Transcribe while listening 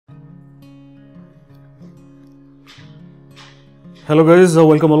Hello guys,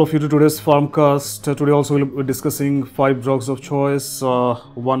 welcome all of you to today's PHARMCAST. Today also we'll be discussing 5 drugs of choice,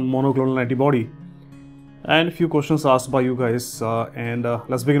 one monoclonal antibody and a few questions asked by you guys.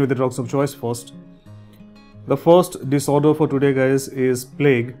 Let's begin with the drugs of choice first. The first disorder for today guys is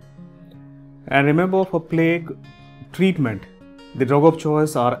plague. And remember, for plague treatment, the drug of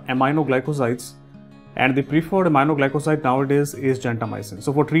choice are aminoglycosides, and the preferred aminoglycoside nowadays is gentamicin.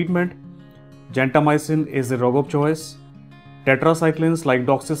 So for treatment, gentamicin is the drug of choice. Tetracyclines like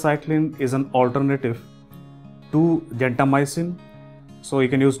doxycycline is an alternative to gentamicin. So you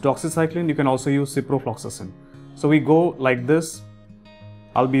can use doxycycline, you can also use ciprofloxacin. So we go like this.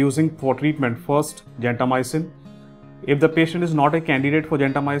 I'll be using for treatment first gentamicin. If the patient is not a candidate for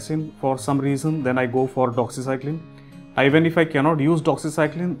gentamicin for some reason, then I go for doxycycline. Even if I cannot use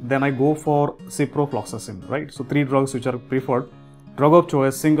doxycycline, then I go for ciprofloxacin, right? So 3 drugs which are preferred. Drug of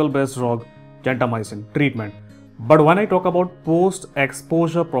choice, single best drug, gentamicin, treatment. But when I talk about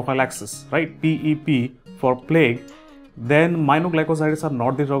post-exposure prophylaxis, right, PEP for plague, then aminoglycosides are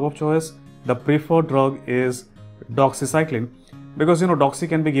not the drug of choice. The preferred drug is doxycycline, because doxy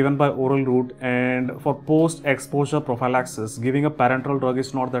can be given by oral route, and for post-exposure prophylaxis, giving a parenteral drug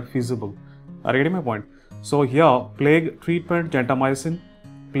is not that feasible. Are you getting my point? So here, plague treatment, gentamicin;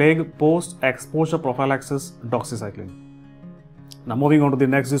 plague post-exposure prophylaxis, doxycycline. Now moving on to the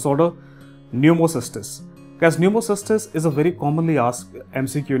next disorder, pneumocystis. Guys, pneumocystis is a very commonly asked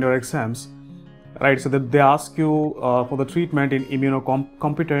MCQ in your exams, right? So that they ask you for the treatment in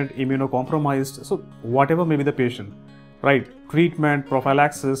immunocompetent, immunocompromised, so whatever may be the patient, right? Treatment,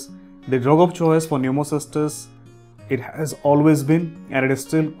 prophylaxis, the drug of choice for pneumocystis, it has always been and it is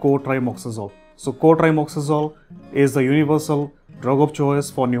still cotrimoxazole. So cotrimoxazole is the universal drug of choice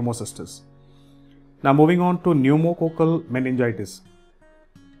for pneumocystis. Now moving on to pneumococcal meningitis.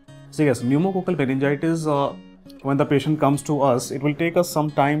 So yes, pneumococcal meningitis, when the patient comes to us, it will take us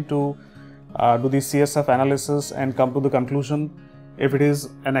some time to do the CSF analysis and come to the conclusion if it is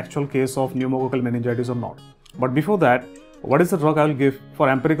an actual case of pneumococcal meningitis or not. But before that, what is the drug I will give for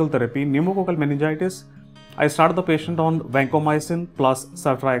empirical therapy? Pneumococcal meningitis, I start the patient on vancomycin plus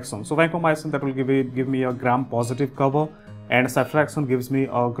ceftriaxone. So vancomycin, that will give me a gram positive cover, and ceftriaxone gives me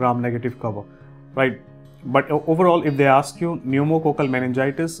a gram negative cover, right? But overall, if they ask you pneumococcal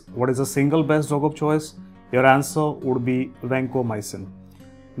meningitis, what is the single best drug of choice? Your answer would be vancomycin.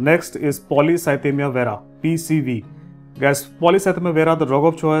 Next is polycythemia vera, PCV. Guys, polycythemia vera, the drug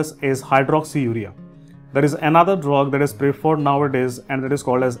of choice is hydroxyurea. There is another drug that is preferred nowadays, and that is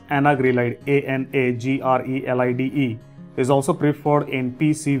called as anagrelide, ANAGRELIDE, is also preferred in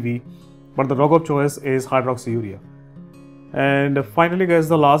PCV, but the drug of choice is hydroxyurea. And finally guys,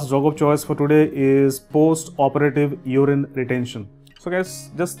 the last drug of choice for today is post-operative urine retention. So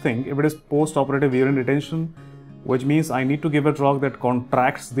guys, just think, if it is post-operative urine retention, which means I need to give a drug that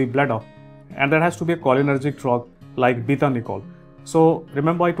contracts the bladder, and that has to be a cholinergic drug like beta-nicol. So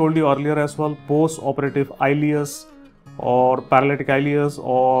remember, I told you earlier as well, post-operative ileus or paralytic ileus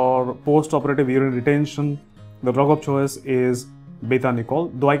or post-operative urine retention, the drug of choice is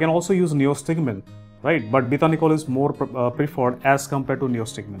beta-nicol, though I can also use neostigmine, right? But beta-nicol is more preferred as compared to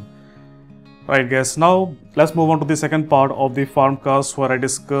neostigmine. Right guys, now let's move on to the second part of the PHARMCAST, where I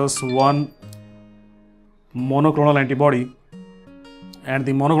discuss one monoclonal antibody. And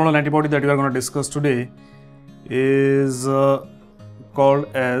the monoclonal antibody that we are going to discuss today is called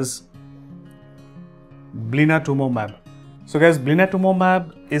as blinatumomab. So guys,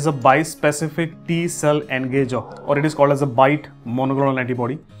 blinatumomab is a bispecific T-cell engager, or it is called as a BiTE monoclonal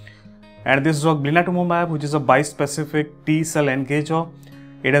antibody. And this drug blinatumomab, which is a bispecific T-cell engager,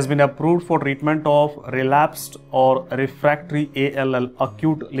 it has been approved for treatment of relapsed or refractory ALL,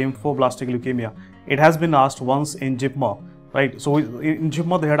 acute lymphoblastic leukemia. It has been asked once in JIPMA, right? So in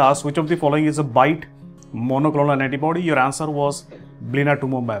JIPMA they had asked which of the following is a BiTE monoclonal antibody. Your answer was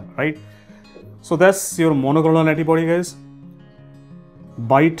blinatumomab, right? So that's your monoclonal antibody guys.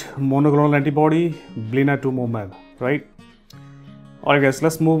 BiTE monoclonal antibody, blinatumomab, right? Alright guys,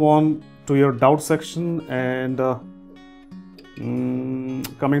 let's move on to your doubt section, and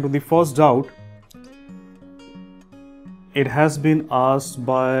coming to the first doubt, it has been asked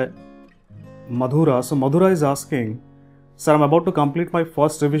by Madhura. So Madhura is asking, sir, I'm about to complete my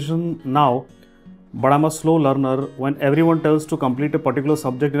first revision now, but I'm a slow learner. When everyone tells to complete a particular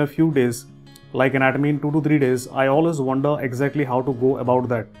subject in a few days, like anatomy in 2 to 3 days, I always wonder exactly how to go about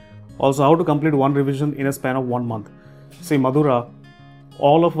that. Also, how to complete one revision in a span of 1 month. See Madhura,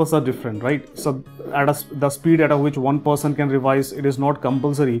 all of us are different, right? So the speed at which one person can revise, it is not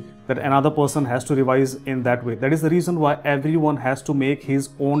compulsory that another person has to revise in that way. That is the reason why everyone has to make his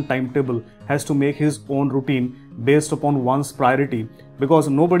own timetable, has to make his own routine based upon one's priority, because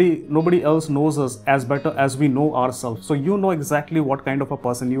nobody else knows us as better as we know ourselves. So you know exactly what kind of a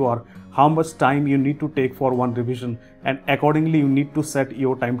person you are, how much time you need to take for one revision, and accordingly you need to set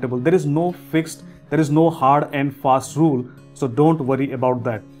your timetable. There is no fixed, there is no hard and fast rule. So don't worry about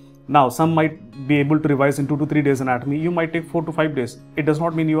that. Now, some might be able to revise in 2 to 3 days anatomy. You might take 4 to 5 days. It does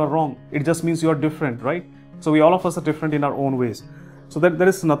not mean you are wrong. It just means you are different, right? So all of us are different in our own ways. So there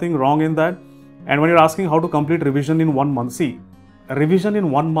is nothing wrong in that. And when you're asking how to complete revision in 1 month, see, a revision in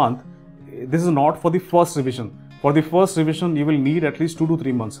 1 month, this is not for the first revision. For the first revision, you will need at least 2 to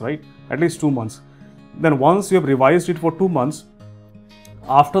 3 months, right? At least 2 months. Then once you have revised it for 2 months,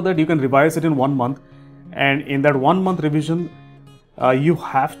 after that you can revise it in 1 month. And in that 1 month revision, you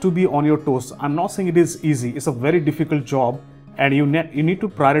have to be on your toes. I'm not saying it is easy. It's a very difficult job, and you need to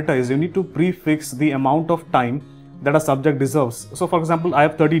prioritize. You need to prefix the amount of time that a subject deserves. So for example, I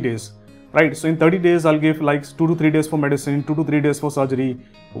have 30 days, right? So in 30 days, I'll give like 2 to 3 days for medicine, 2 to 3 days for surgery,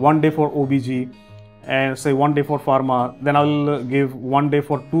 1 day for OBG, and say 1 day for pharma. Then I'll give 1 day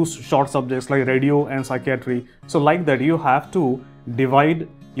for 2 short subjects like radio and psychiatry. So like that, you have to divide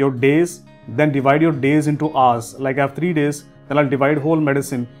your days, then divide your days into hours. Like I have 3 days, then I'll divide whole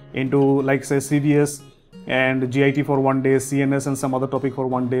medicine into like say CVS and GIT for 1 day, CNS and some other topic for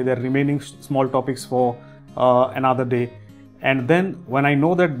 1 day, the remaining small topics for another day. And then when I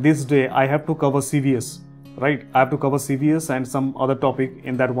know that this day I have to cover CVS, right? I have to cover CVS and some other topic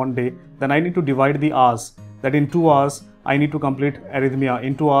in that 1 day, then I need to divide the hours, that in 2 hours I need to complete arrhythmia,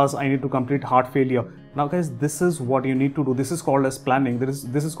 in 2 hours I need to complete heart failure. Now guys, this is what you need to do. This is called as planning.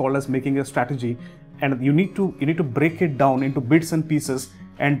 This is called as making a strategy, and you need to break it down into bits and pieces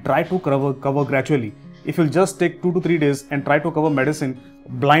and try to cover gradually. If you'll just take 2 to 3 days and try to cover medicine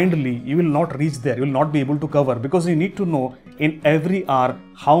blindly, you will not reach there. You will not be able to cover, because you need to know in every hour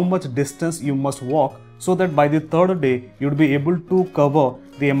how much distance you must walk, so that by the third day you would be able to cover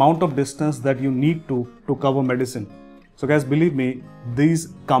the amount of distance that you need to cover medicine. So guys, believe me,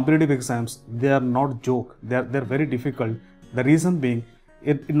 these competitive exams, they are not joke. They're very difficult. The reason being,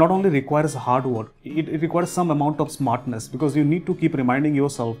 it not only requires hard work, it requires some amount of smartness, because you need to keep reminding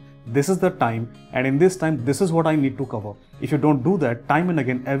yourself, this is the time, and in this time, this is what I need to cover. If you don't do that time and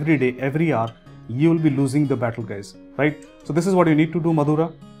again, every day, every hour, you will be losing the battle, guys, right? So this is what you need to do,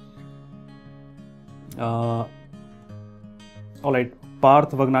 Madhura. All right.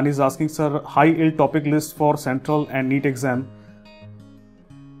 Parth Vagnani is asking, sir, high yield topic list for central and NEET exam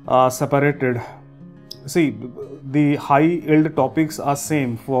separated. See, the high yield topics are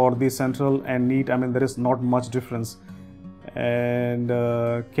same for the central and NEET. I mean, there is not much difference. And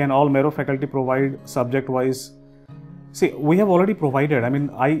can all Mero faculty provide subject wise? See, we have already provided. I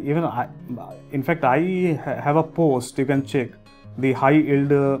mean, in fact, I have a post. You can check the high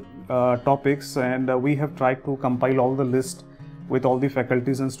yield topics, and we have tried to compile all the list with all the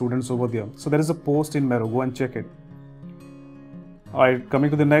faculties and students over there. So there is a post in Mero, go and check it. Alright, coming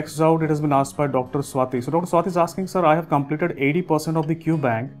to the next doubt, it has been asked by Dr. Swati. So Dr. Swati is asking, sir, I have completed 80% of the Q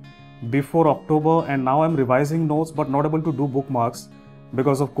bank before October, and now I am revising notes but not able to do bookmarks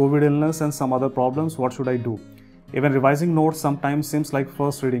because of COVID illness and some other problems. What should I do? Even revising notes sometimes seems like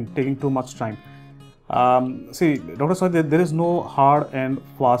first reading, taking too much time. See, Dr. Swati, there is no hard and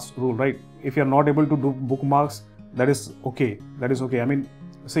fast rule, right? If you are not able to do bookmarks, that is okay. That is okay. I mean,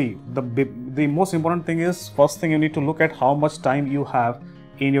 see, the most important thing is, first thing you need to look at how much time you have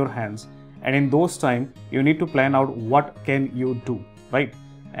in your hands, and in those time you need to plan out what can you do, right?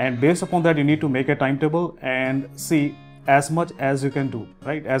 And based upon that, you need to make a timetable and see as much as you can do,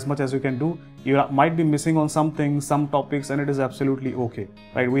 right? As much as you can do. You might be missing on something, some topics, and it is absolutely okay,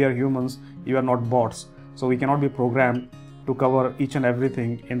 right? We are humans. You are not bots, so we cannot be programmed to cover each and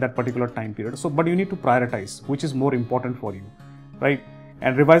everything in that particular time period. So, but you need to prioritize which is more important for you, right?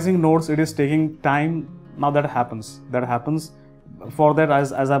 And revising notes, it is taking time. Now that happens. For that,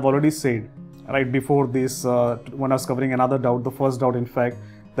 as I've already said, right before this, when I was covering another doubt, the first doubt, in fact,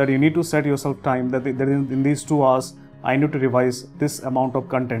 that you need to set yourself time that in these 2 hours, I need to revise this amount of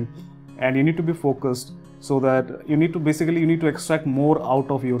content, and you need to be focused, so that you need to extract more out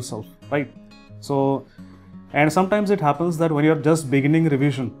of yourself, right? So, and sometimes it happens that when you're just beginning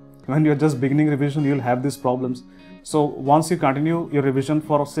revision, you'll have these problems. So once you continue your revision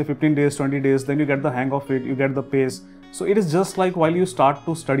for say 15 days, 20 days, then you get the hang of it, you get the pace. So it is just like while you start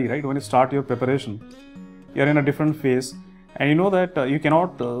to study, right? When you start your preparation, you're in a different phase, and you know that you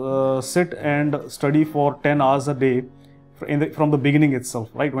cannot sit and study for 10 hours a day from the beginning itself,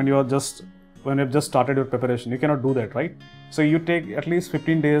 right? When you have just started your preparation, you cannot do that, right? So you take at least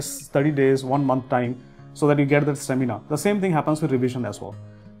 15 days, 30 days, 1 month time, so that you get that stamina. The same thing happens with revision as well.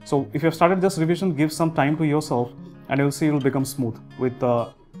 So if you have started just revision, give some time to yourself, and you'll see it will become smooth with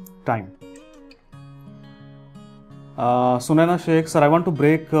time. Sunaina Sheikh, sir, I want to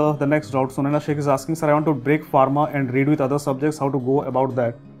break the next doubt. Sunaina Sheikh is asking, sir, I want to break pharma and read with other subjects. How to go about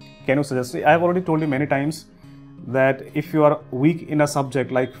that? Can you suggest? I have already told you many times that if you are weak in a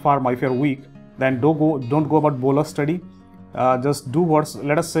subject like pharma, if you are weak, then don't go about bolus study. Just do what's,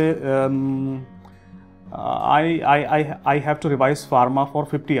 let us say, I have to revise pharma for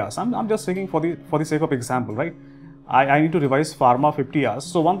 50 hours. I'm just taking for the sake of example, right? I need to revise pharma 50 hours.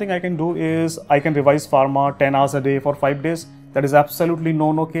 So one thing I can do is I can revise pharma 10 hours a day for 5 days. That is absolutely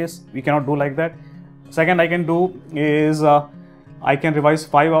no case. We cannot do like that. Second I can do is I can revise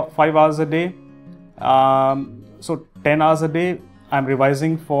 5 hours a day. So 10 hours a day I'm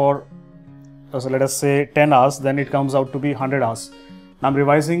revising for, so let us say 10 hours, then it comes out to be 100 hours. I'm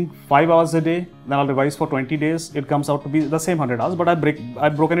revising 5 hours a day, then I'll revise for 20 days. It comes out to be the same 100 hours, but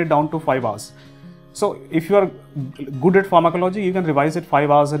I've broken it down to 5 hours. So if you are good at pharmacology, you can revise it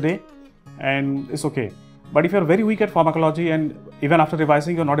 5 hours a day and it's okay. But if you're very weak at pharmacology and even after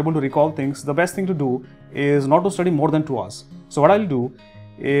revising you're not able to recall things, the best thing to do is not to study more than 2 hours. So what I'll do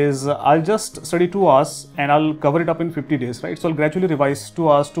is I'll just study 2 hours and I'll cover it up in 50 days, right? So I'll gradually revise 2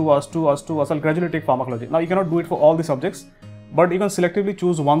 hours, 2 hours, 2 hours, 2 hours. I'll gradually take pharmacology. Now you cannot do it for all the subjects, but you can selectively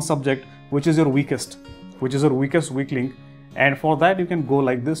choose one subject which is your weakest, weak link. And for that you can go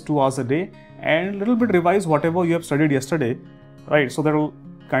like this 2 hours a day and little bit revise whatever you have studied yesterday, right? So that will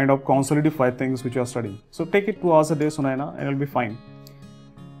kind of consolidify things which you are studying. So take it 2 hours a day, Sunaina, and it'll be fine.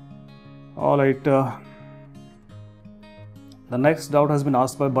 Alright, the next doubt has been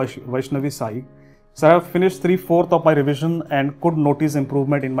asked by Vaishnavi Sai. So I have finished 3/4 of my revision and could notice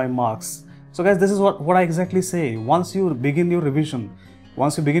improvement in my marks. So guys, this is what I exactly say. Once you begin your revision,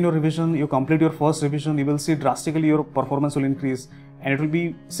 you complete your first revision, you will see drastically your performance will increase and it will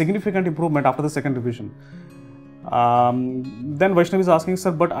be significant improvement after the second revision. Then Vaishnavi is asking,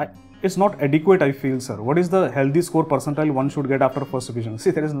 sir, but it's not adequate, I feel, sir. What is the healthy score percentile one should get after first revision?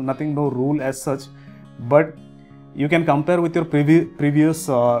 See, there is no rule as such, but you can compare with your previous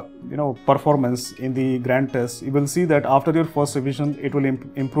performance in the grand test. You will see that after your first revision, it will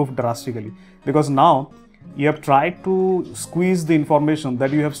improve drastically, because now you have tried to squeeze the information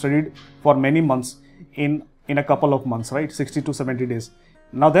that you have studied for many months in a couple of months, right? 60 to 70 days.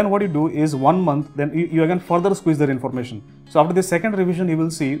 Now then what you do is 1 month, then you again further squeeze that information. So after the second revision, you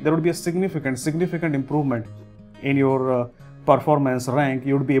will see there would be a significant improvement in your performance rank.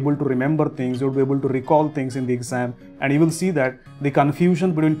 You would be able to remember things, you would be able to recall things in the exam, and you will see that the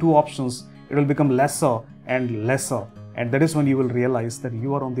confusion between two options, it will become lesser and lesser. And that is when you will realize that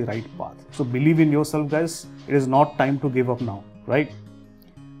you are on the right path. So believe in yourself, guys. It is not time to give up now, right?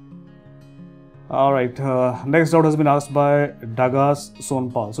 Alright, next doubt has been asked by Dagas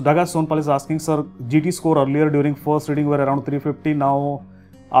Sonpal. So Dagas Sonpal is asking, sir, GT score earlier during first reading were around 350. Now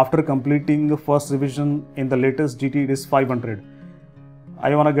after completing the first revision in the latest GT, it is 500.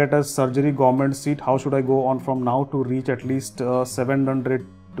 I want to get a surgery government seat. How should I go on from now to reach at least 700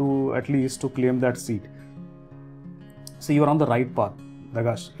 to claim that seat? See, you are on the right path,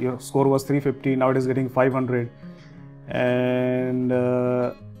 Dagash. Your score was 350, now it is getting 500, and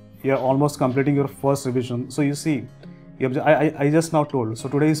you are almost completing your first revision. So you see, I just now told, so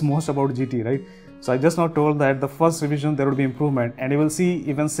today is most about GT, right? So I just now told that the first revision there will be improvement, and you will see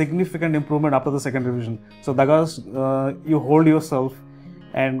even significant improvement after the second revision. So Dagash, you hold yourself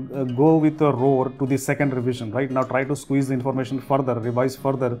and go with a roar to the second revision, right? Now try to squeeze the information further, revise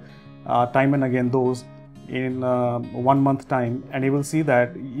further, time and again those in 1 month time, and you will see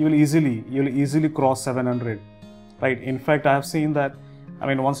that you'll easily cross 700, right? In fact, I have seen that, I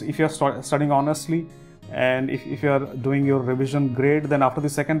mean, once if you are studying honestly, and if you are doing your revision great, then after the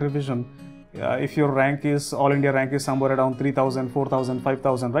second revision, if your rank is, all India rank is somewhere around 3,000, 4,000,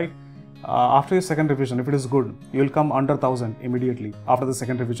 5,000, right? After your second revision, if it is good, you will come under 1,000 immediately. After the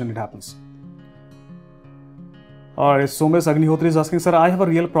second revision, it happens. Alright, Somesh Agnihotri is asking, sir, I have a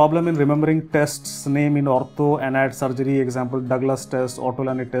real problem in remembering tests name in ortho and add surgery, example Douglas test,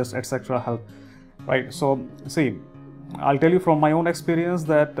 Ortolani test, etc. help. Right, so see, I'll tell you from my own experience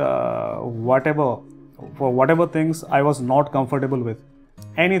that for whatever things I was not comfortable with,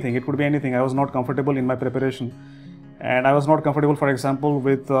 anything, it could be anything, I was not comfortable in my preparation, and I was not comfortable, for example,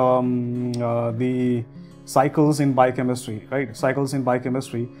 with the cycles in biochemistry, right? Cycles in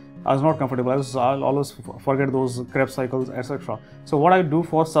biochemistry. I was not comfortable. I'll always forget those Krebs cycles, etc. So what I do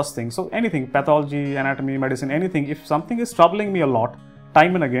for such things, so anything, pathology, anatomy, medicine, anything, if something is troubling me a lot,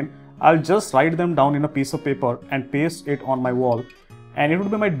 time and again, I'll just write them down in a piece of paper and paste it on my wall. And it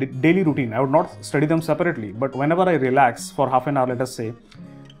would be my daily routine. I would not study them separately, but whenever I relax for half an hour, let us say,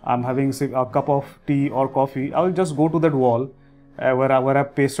 I'm having a cup of tea or coffee, I will just go to that wall where I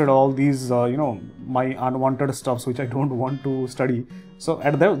pasted all these, my unwanted stuffs which I don't want to study. So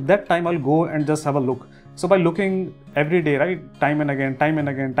at that time, I'll go and just have a look. So by looking every day, right, time and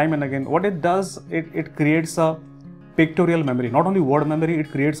again, what it does, it creates a pictorial memory. Not only word memory, it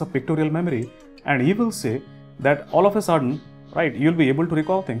creates a pictorial memory. And he will say that all of a sudden, right, you'll be able to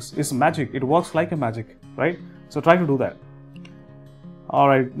recall things. It's magic. It works like a magic, right? So try to do that.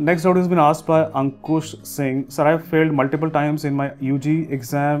 Alright, next doubt has been asked by Ankush Singh. Sir, I have failed multiple times in my UG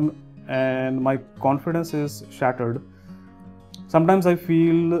exam and my confidence is shattered. Sometimes I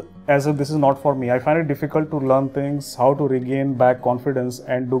feel as if this is not for me. I find it difficult to learn things, how to regain back confidence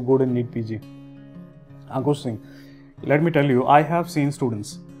and do good in NEET PG. Ankush Singh, let me tell you, I have seen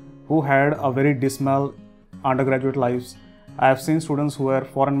students who had a very dismal undergraduate lives. I have seen students who were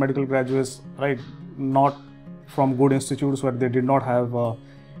foreign medical graduates, right, not from good institutes where they did not have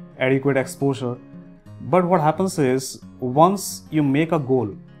adequate exposure. But what happens is, once you make a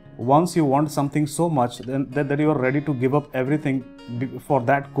goal, once you want something so much that you are ready to give up everything for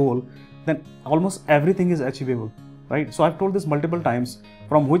that goal, then almost everything is achievable, right? So I've told this multiple times,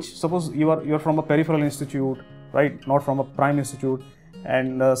 from which, suppose you're from a peripheral institute, right, not from a prime institute,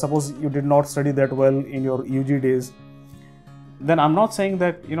 and suppose you did not study that well in your UG days, then I'm not saying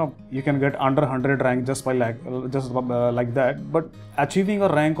that you can get under 100 rank just by like that, but achieving a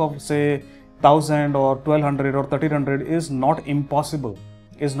rank of say 1000 or 1200 or 1300 is not impossible.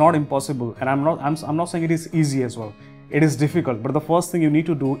 And I'm not saying it is easy as well. It is difficult, but the first thing you need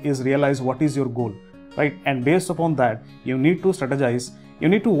to do is realize what is your goal, right? And based upon that, you need to strategize. You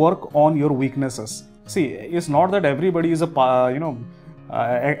need to work on your weaknesses. See, it's not that everybody is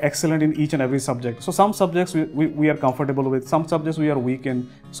excellent in each and every subject. So some subjects we are comfortable with, some subjects we are weak in.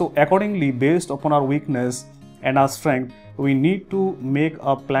 So accordingly, based upon our weakness and our strength, we need to make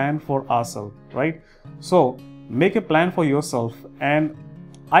a plan for ourselves, right? So make a plan for yourself. And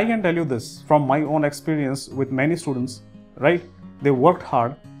I can tell you this from my own experience with many students, right? They worked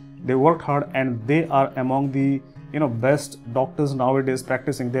hard and they are among the best doctors nowadays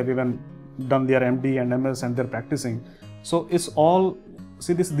practicing. They've even done their MD and MS and they're practicing. So it's all,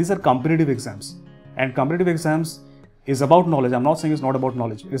 see, these are competitive exams, and competitive exams is about knowledge. I'm not saying it's not about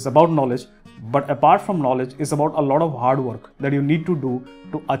knowledge. It's about knowledge, but apart from knowledge, it's about a lot of hard work that you need to do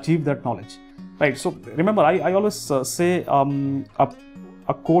to achieve that knowledge, right? So remember, I always say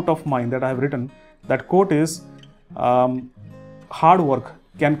a quote of mine that I have written. That quote is, hard work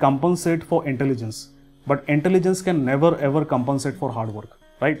can compensate for intelligence, but intelligence can never ever compensate for hard work,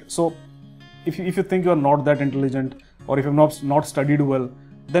 right? So if you think you are not that intelligent, or if you have not studied well,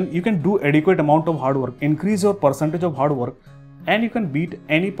 then you can do adequate amount of hard work, increase your percentage of hard work, and you can beat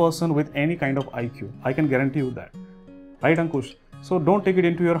any person with any kind of IQ. I can guarantee you that, right, Ankush? So don't take it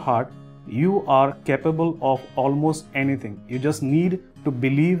into your heart. You are capable of almost anything. You just need to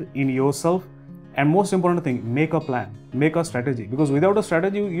believe in yourself, and most important thing, make a plan, make a strategy, because without a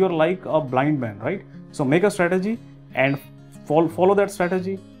strategy, you're like a blind man, right? So make a strategy and follow that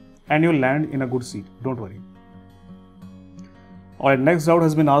strategy, and you'll land in a good seat. Don't worry. Alright, next doubt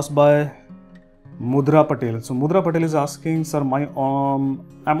has been asked by Mudra Patel. So Mudra Patel is asking, sir,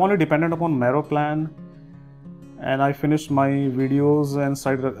 I'm only dependent upon Marrow plan, and I finished my videos and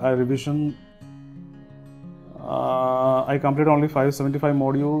started a revision. I completed only 575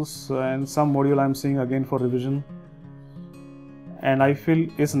 modules, and some module I'm seeing again for revision. And I feel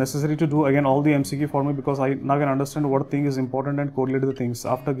it's necessary to do again all the MCQ for me, because I now can understand what thing is important and correlate the things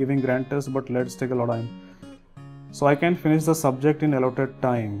after giving grand test, but let's take a lot of time. So I can finish the subject in allotted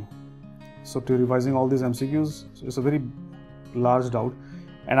time. So to revising all these MCQs, it's a very large doubt,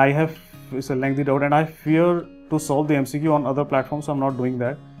 and it's a lengthy doubt, and I fear to solve the MCQ on other platforms, so I'm not doing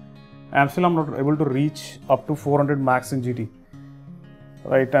that. I'm not able to reach up to 400 max in GT.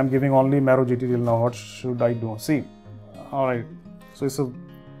 Right, I'm giving only Marrow GT till now. What should I do? See, alright. So it's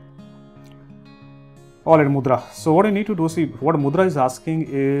alright, Mudra. So what you need to do, see, what Mudra is asking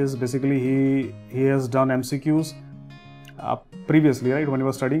is basically he has done MCQs previously, right, when he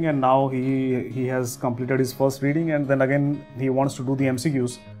was studying, and now he has completed his first reading, and then again he wants to do the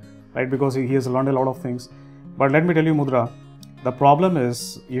MCQs, right, because he has learned a lot of things. But let me tell you, Mudra, the problem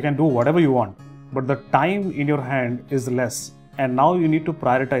is you can do whatever you want, but the time in your hand is less, and now you need to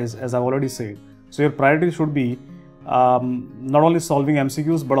prioritize, as I've already said. So your priority should be not only solving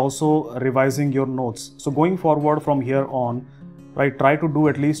MCQs but also revising your notes. So going forward from here on, right, try to do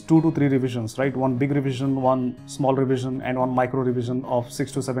at least 2 to 3 revisions, right? One big revision, one small revision, and one micro revision of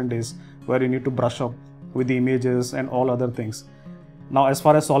 6 to 7 days where you need to brush up with the images and all other things. Now, as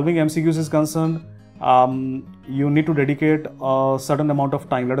far as solving MCQs is concerned, you need to dedicate a certain amount of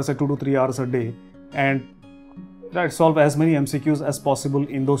time, let us say 2 to 3 hours a day, and solve as many MCQs as possible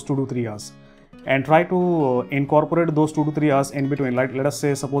in those 2 to 3 hours. And try to incorporate those 2 to 3 hours in between. Like, let us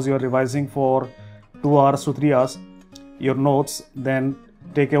say, suppose you are revising for 2 hours to 3 hours, your notes, then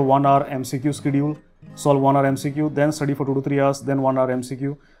take a 1 hour MCQ schedule, solve 1 hour MCQ, then study for 2 to 3 hours, then 1 hour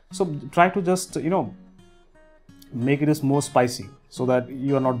MCQ. So try to just, make it more spicy so that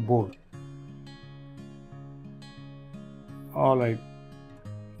you are not bored. All right.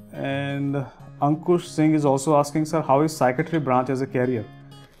 And Ankush Singh is also asking, sir, how is psychiatry branch as a career?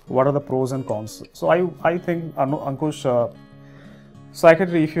 What are the pros and cons? So I think, Ankush,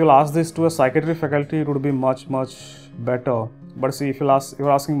 psychiatry, if you'll ask this to a psychiatry faculty, it would be much better. But see, if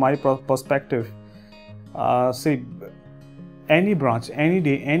you're asking my perspective, see, any branch, any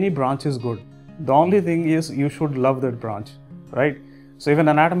day, any branch is good. The only thing is you should love that branch, right? So even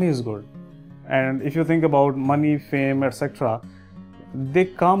anatomy is good. And if you think about money, fame, etc., they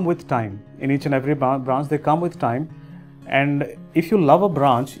come with time. In each and every branch, they come with time. And if you love a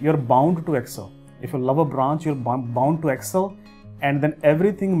branch, you're bound to excel. If you love a branch, you're bound to excel, and then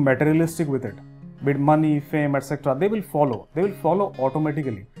everything materialistic with it, be it money, fame, etc., they will follow. They will follow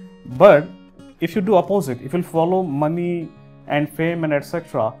automatically. But if you do opposite, if you follow money and fame and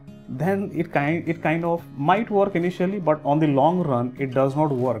etc., then it kind of might work initially, but on the long run, it does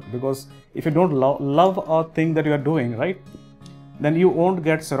not work, because if you don't love a thing that you are doing, right, then you won't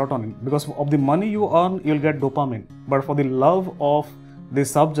get serotonin. Because of the money you earn, you'll get dopamine. But for the love of the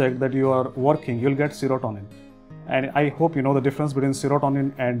subject that you are working, you'll get serotonin. And I hope you know the difference between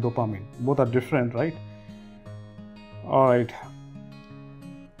serotonin and dopamine. Both are different, right? All right.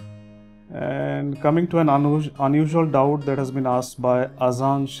 And coming to an unusual doubt that has been asked by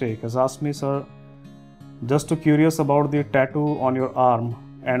Azan Sheikh, has asked me, sir, just to curious about the tattoo on your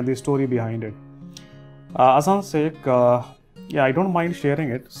arm and the story behind it. Azan Sheikh, yeah, I don't mind sharing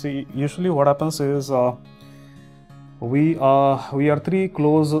it. See, usually what happens is we are 3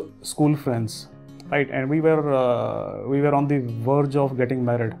 close school friends, right? And we were on the verge of getting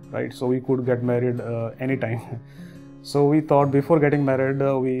married, right? So we could get married anytime. So we thought, before getting married,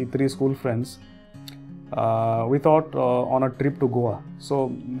 we 3 school friends, we thought on a trip to Goa.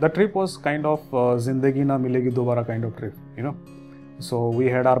 So the trip was kind of Zindagi Na Milegi Dobara kind of trip, So we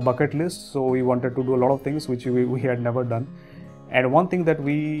had our bucket list. So we wanted to do a lot of things which we had never done. And one thing that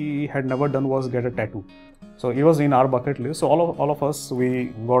we had never done was get a tattoo. So it was in our bucket list. So all of us, we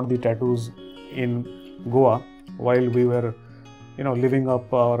got the tattoos in Goa while we were, living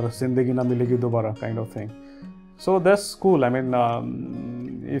up our Zindagi Na Milegi Dobara kind of thing. So that's cool. I mean,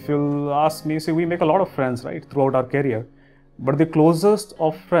 if you'll ask me, see, we make a lot of friends, right, throughout our career. But the closest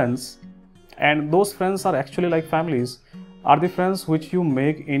of friends, and those friends are actually like families, are the friends which you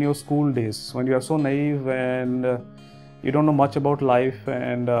make in your school days, when you are so naive and you don't know much about life,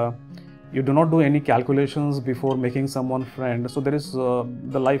 and you do not do any calculations before making someone friend. So there is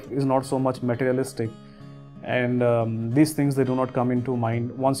the life is not so much materialistic, and these things, they do not come into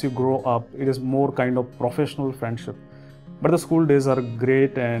mind. Once you grow up, it is more kind of professional friendship. But the school days are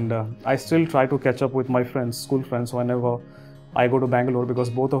great, and I still try to catch up with my friends, school friends, whenever I go to Bangalore,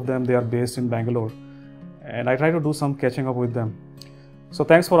 because both of them, they are based in Bangalore, and I try to do some catching up with them. So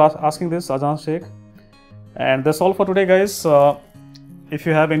thanks for asking this, Azan Sheikh. And that's all for today, guys. If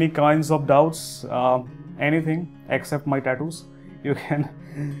you have any kinds of doubts, anything except my tattoos, you can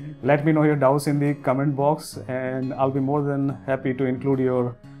let me know your doubts in the comment box, and I'll be more than happy to include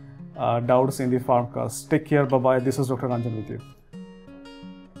your doubts in the Pharmcast. Take care. Bye-bye. This is Dr. Ranjan with you.